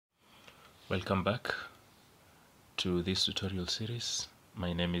Welcome back to this tutorial series.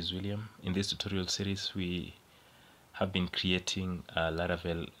 My name is William. In this tutorial series we have been creating a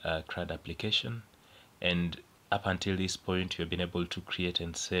Laravel Crud application, and up until this point you have been able to create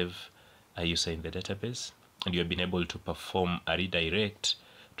and save a user in the database, and you have been able to perform a redirect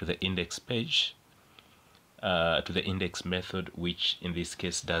to the index page, to the index method, which in this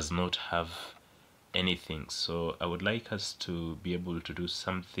case does not have anything. So I would like us to be able to do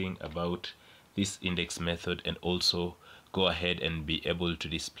something about this index method and also go ahead and be able to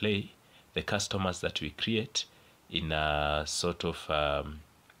display the customers that we create in a sort of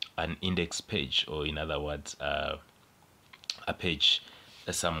an index page, or in other words a page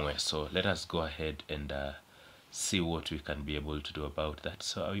somewhere. So let us go ahead and see what we can be able to do about that.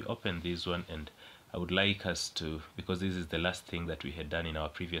 So I will open this one, and I would like us to, because this is the last thing that we had done in our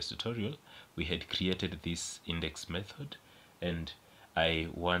previous tutorial, we had created this index method, and I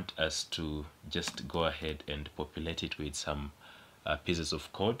want us to just go ahead and populate it with some pieces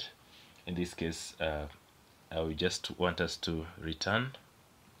of code. In this case I will just want us to return,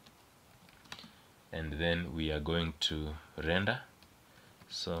 and then we are going to render.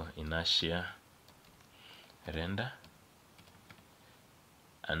 So inertia render,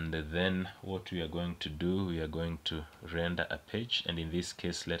 and then what we are going to do, we are going to render a page, and in this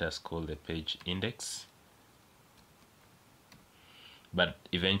case let us call the page index, but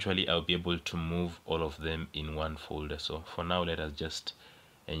eventually I'll be able to move all of them in one folder. So for now let us just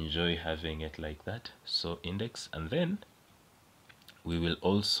enjoy having it like that. So index, and then we will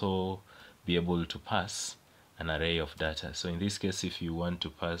also be able to pass an array of data. So in this case, if you want to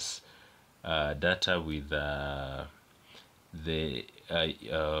pass data with the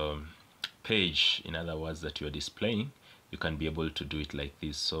page, in other words, that you are displaying, you can be able to do it like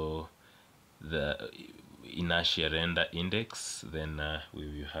this. So the inertia render index, then we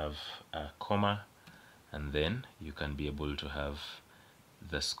will have a comma, and then you can be able to have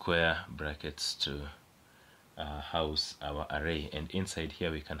the square brackets to house our array. And inside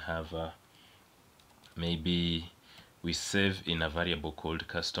here we can have maybe we save in a variable called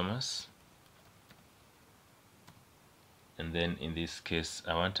customers, and then in this case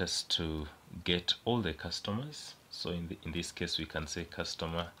I want us to get all the customers. So in this case we can say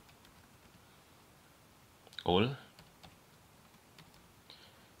customer all,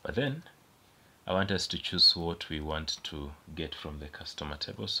 but then I want us to choose what we want to get from the customer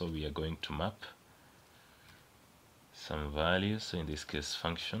table. So we are going to map some values, so in this case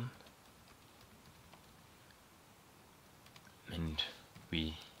function, and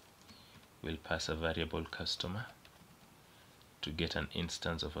we will pass a variable customer to get an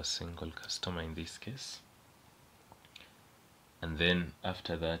instance of a single customer in this case, and then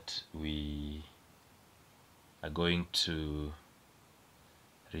after that we are going to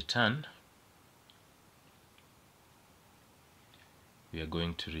return the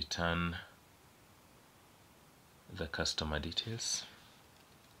customer details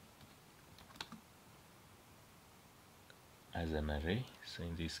as an array. So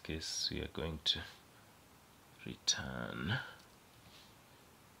in this case we are going to return,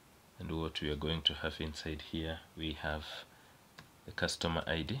 and what we are going to have inside here, we have the customer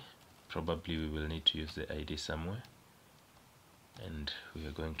ID. Probably we will need to use the ID somewhere, and we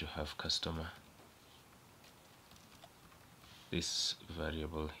are going to have customer, this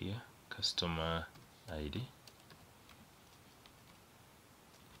variable here, customer ID,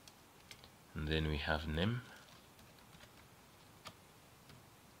 and then we have name,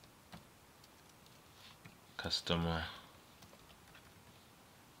 customer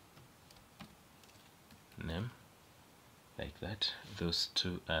name, like that. Those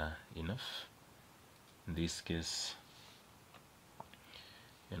two are enough. In this case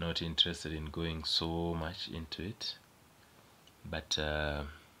you're not interested in going so much into it, but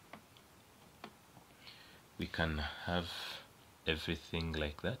we can have everything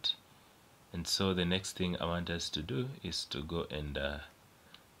like that. And so the next thing I want us to do is to go and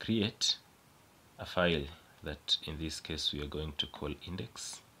create a file that in this case we are going to call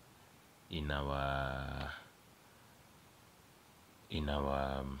index in our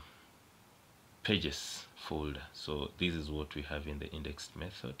pages folder. So this is what we have in the index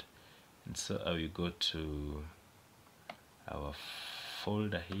method, and so I will go to our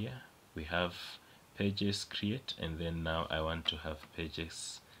folder here. We have pages create, and then now I want to have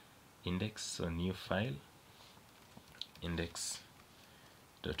pages index. So new file,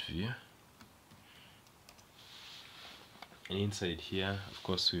 index.vue, and inside here of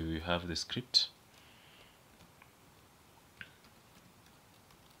course we will have the script,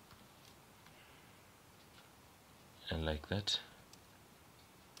 and like that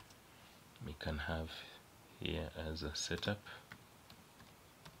can have here as a setup,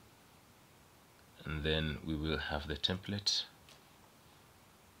 and then we will have the template.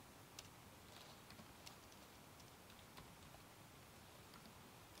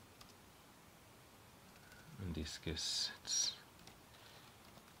 In this case, it's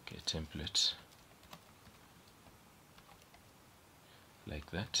okay, template like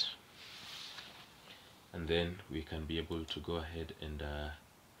that, and then we can be able to go ahead and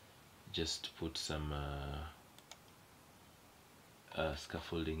just put some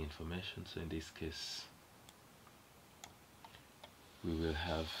scaffolding information. So in this case, we will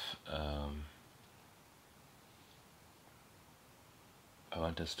have I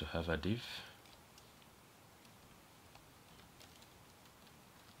want us to have a div,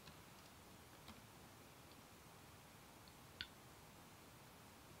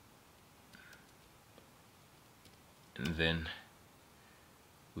 and then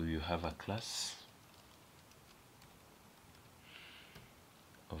we will have a class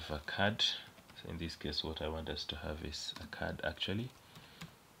of a card. So in this case, what I want us to have is a card actually.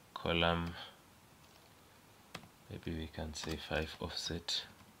 Column, maybe we can say 5 offset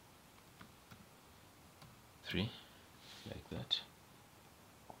 3, like that.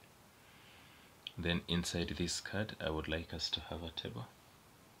 Then inside this card, I would like us to have a table,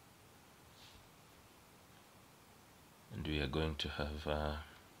 and we are going to have a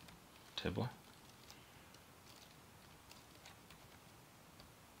table.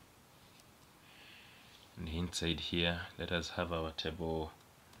 And inside here, let us have our table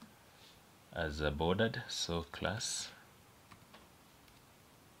as a bordered, so class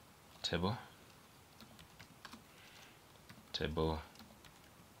table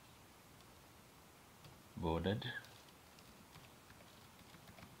bordered.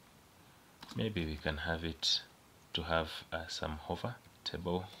 Maybe we can have it to have some hover,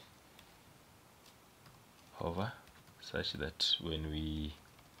 table hover, such that when we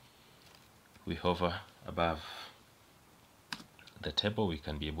hover above the table, we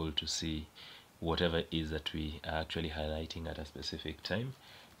can be able to see whatever it is that we are actually highlighting at a specific time.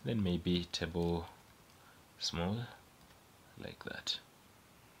 Then maybe table small, like that.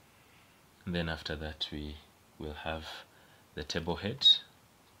 And then after that, we will have the table head,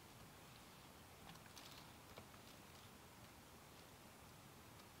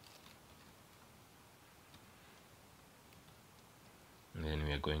 and then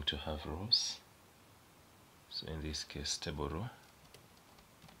we are going to have rows. So in this case, table row,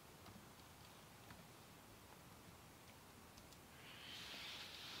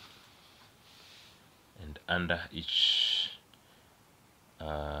 and under each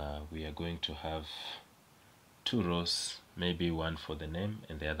we are going to have 2 rows, maybe one for the name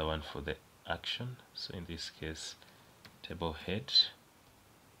and the other one for the action. So in this case, table head,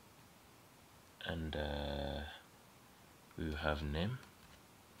 and we will have name,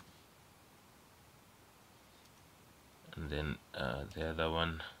 and then the other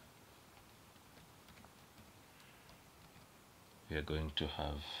one we are going to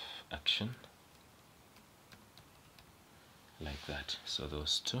have action, like that. So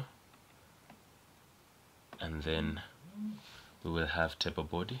those 2, and then we will have table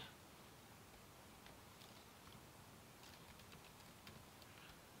body,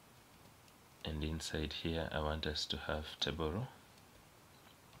 and inside here I want us to have table row,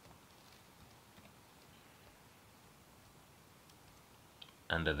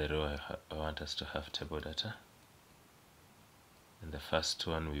 under the row I want us to have table data, and the first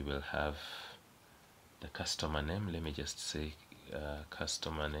one we will have the customer name. Let me just say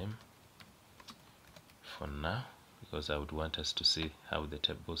customer name for now, because I would want us to see how the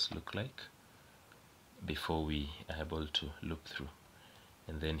tables look like before we are able to look through.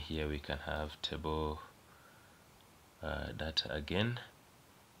 And then here we can have table data again,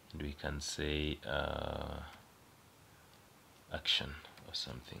 and we can say action or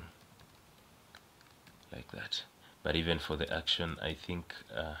something like that. But even for the action, I think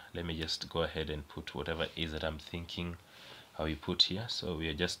let me just go ahead and put whatever it is that I'm thinking how we put here. So we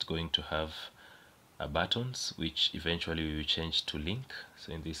are just going to have buttons, which eventually we will change to link.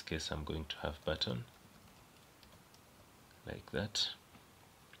 So in this case, I'm going to have button, like that.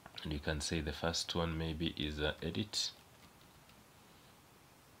 And you can say the first one maybe is edit,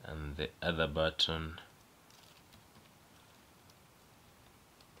 and the other button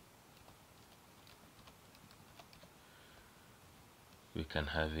we can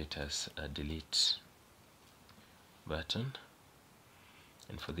have it as a delete button.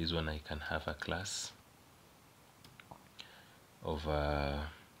 And for this one, I can have a class of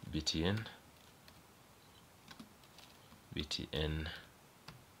btn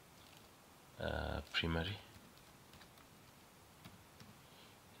primary.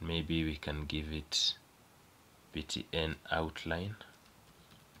 Maybe we can give it btn outline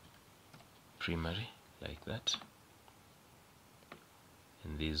primary, like that.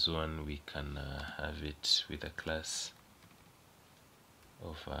 And this one we can have it with a class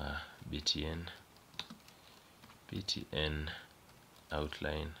of btn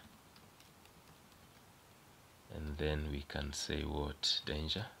outline, and then we can say what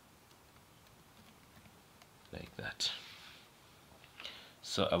danger, like that.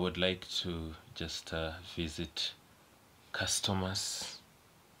 So I would like to just visit customers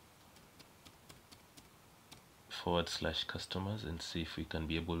 / customers and see if we can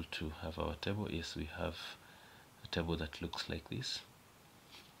be able to have our table. Yes, we have a table that looks like this.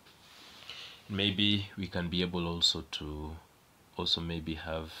 Maybe we can be able also to maybe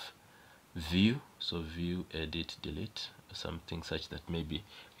have view, so view, edit, delete, something such that maybe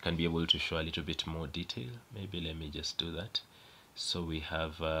we can be able to show a little bit more detail. Maybe let me just do that. So we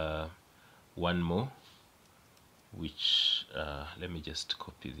have one more, which let me just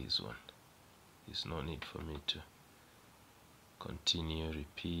copy this one. There's no need for me to continue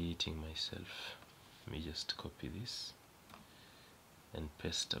repeating myself. Let me just copy this and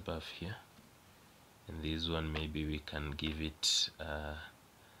paste above here. And this one, maybe we can give it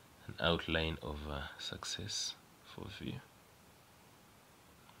an outline of success for view,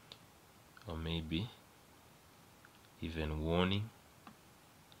 or maybe even warning,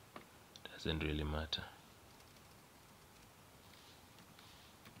 doesn't really matter.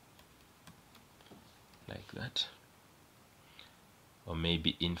 Like that. Or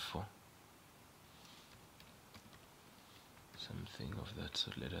maybe info, something of that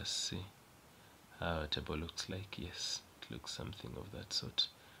sort. Let us see how a table looks like. Yes, it looks something of that sort.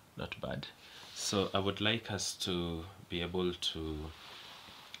 Not bad. So I would like us to be able to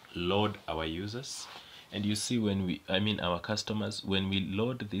load our users, and you see when our customers, when we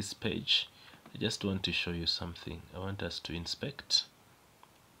load this page, I just want to show you something. I want us to inspect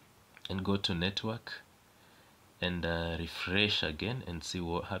and go to network and refresh again and see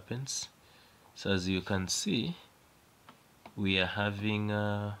what happens. So as you can see, we are having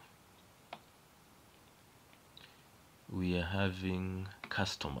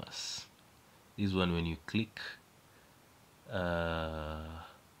customers. This one, when you click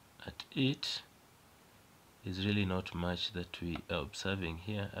at it, is really not much that we are observing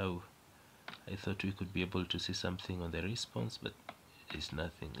here. Oh, I thought we could be able to see something on the response, but it's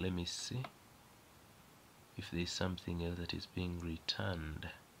nothing. Let me see if there's something else that is being returned.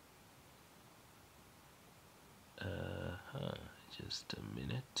 Just a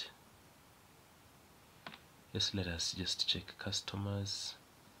minute. Yes, let us just check customers.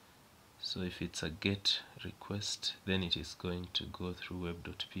 So if it's a get request, then it is going to go through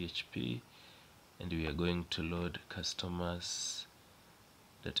web.php, and we are going to load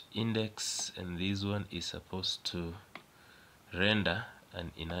customers.index, and this one is supposed to render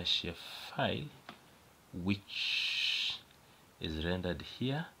an inertia file, which is rendered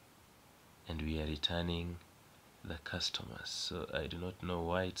here, and we are returning the customers. So I do not know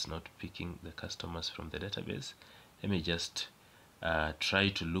why it's not picking the customers from the database. Let me just try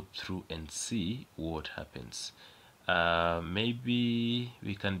to look through and see what happens. Maybe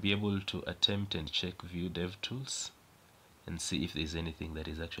we can be able to attempt and check Vue DevTools and see if there's anything that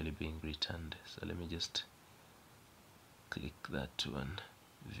is actually being returned. So let me just click that one,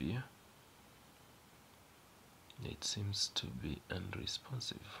 Vue. It seems to be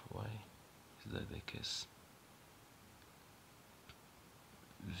unresponsive. Why is that the case?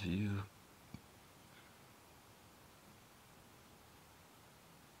 Vue.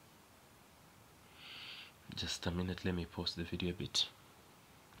 Just a minute, let me pause the video a bit.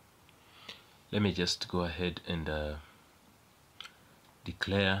 Let me just go ahead and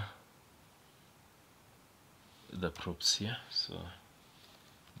declare the props here. So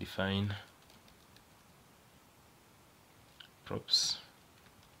define props,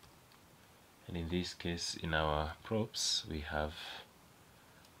 and in this case, in our props, we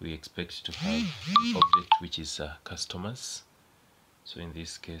expect to have an object which is customers. So in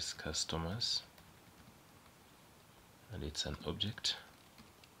this case, customers, and it's an object.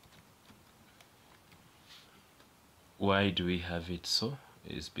 Why do we have it so?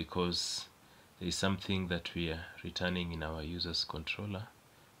 Is because there is something that we are returning in our users controller,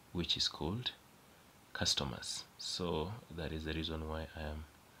 which is called customers. So that is the reason why I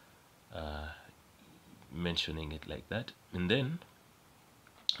am mentioning it like that. And then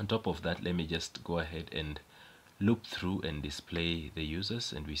on top of that, let me just go ahead and loop through and display the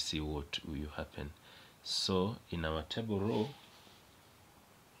users, and we see what will happen. So in our table row,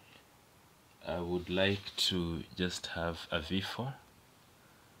 would like to just have a v4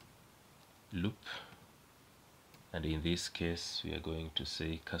 loop, and in this case we are going to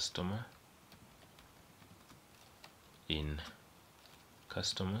say customer in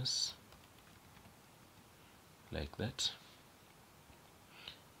customers, like that.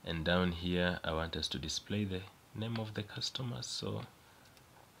 And down here I want us to display the name of the customer, so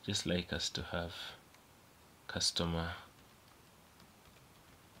just like us to have customer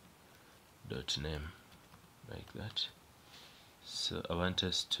dot name, like that. So I want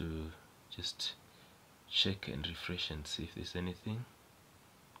us to just check and refresh and see if there's anything.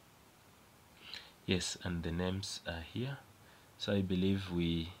 Yes, and the names are here. So I believe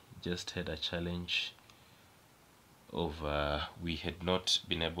we just had a challenge of we had not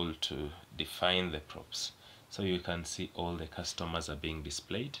been able to define the props. So you can see all the customers are being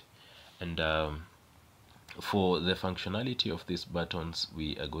displayed, and for the functionality of these buttons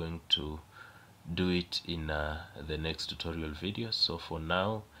we are going to do it in the next tutorial video. So for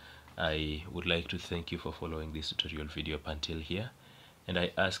now I would like to thank you for following this tutorial video up until here, and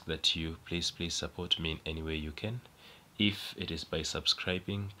I ask that you please support me in any way you can. If it is by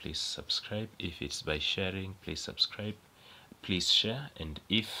subscribing, please subscribe. If it's by sharing, please subscribe, please share. And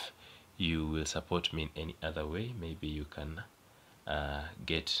if you will support me in any other way, maybe you can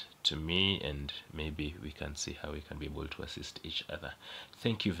get to me, and maybe we can see how we can be able to assist each other.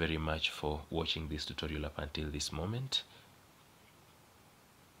 Thank you very much for watching this tutorial up until this moment.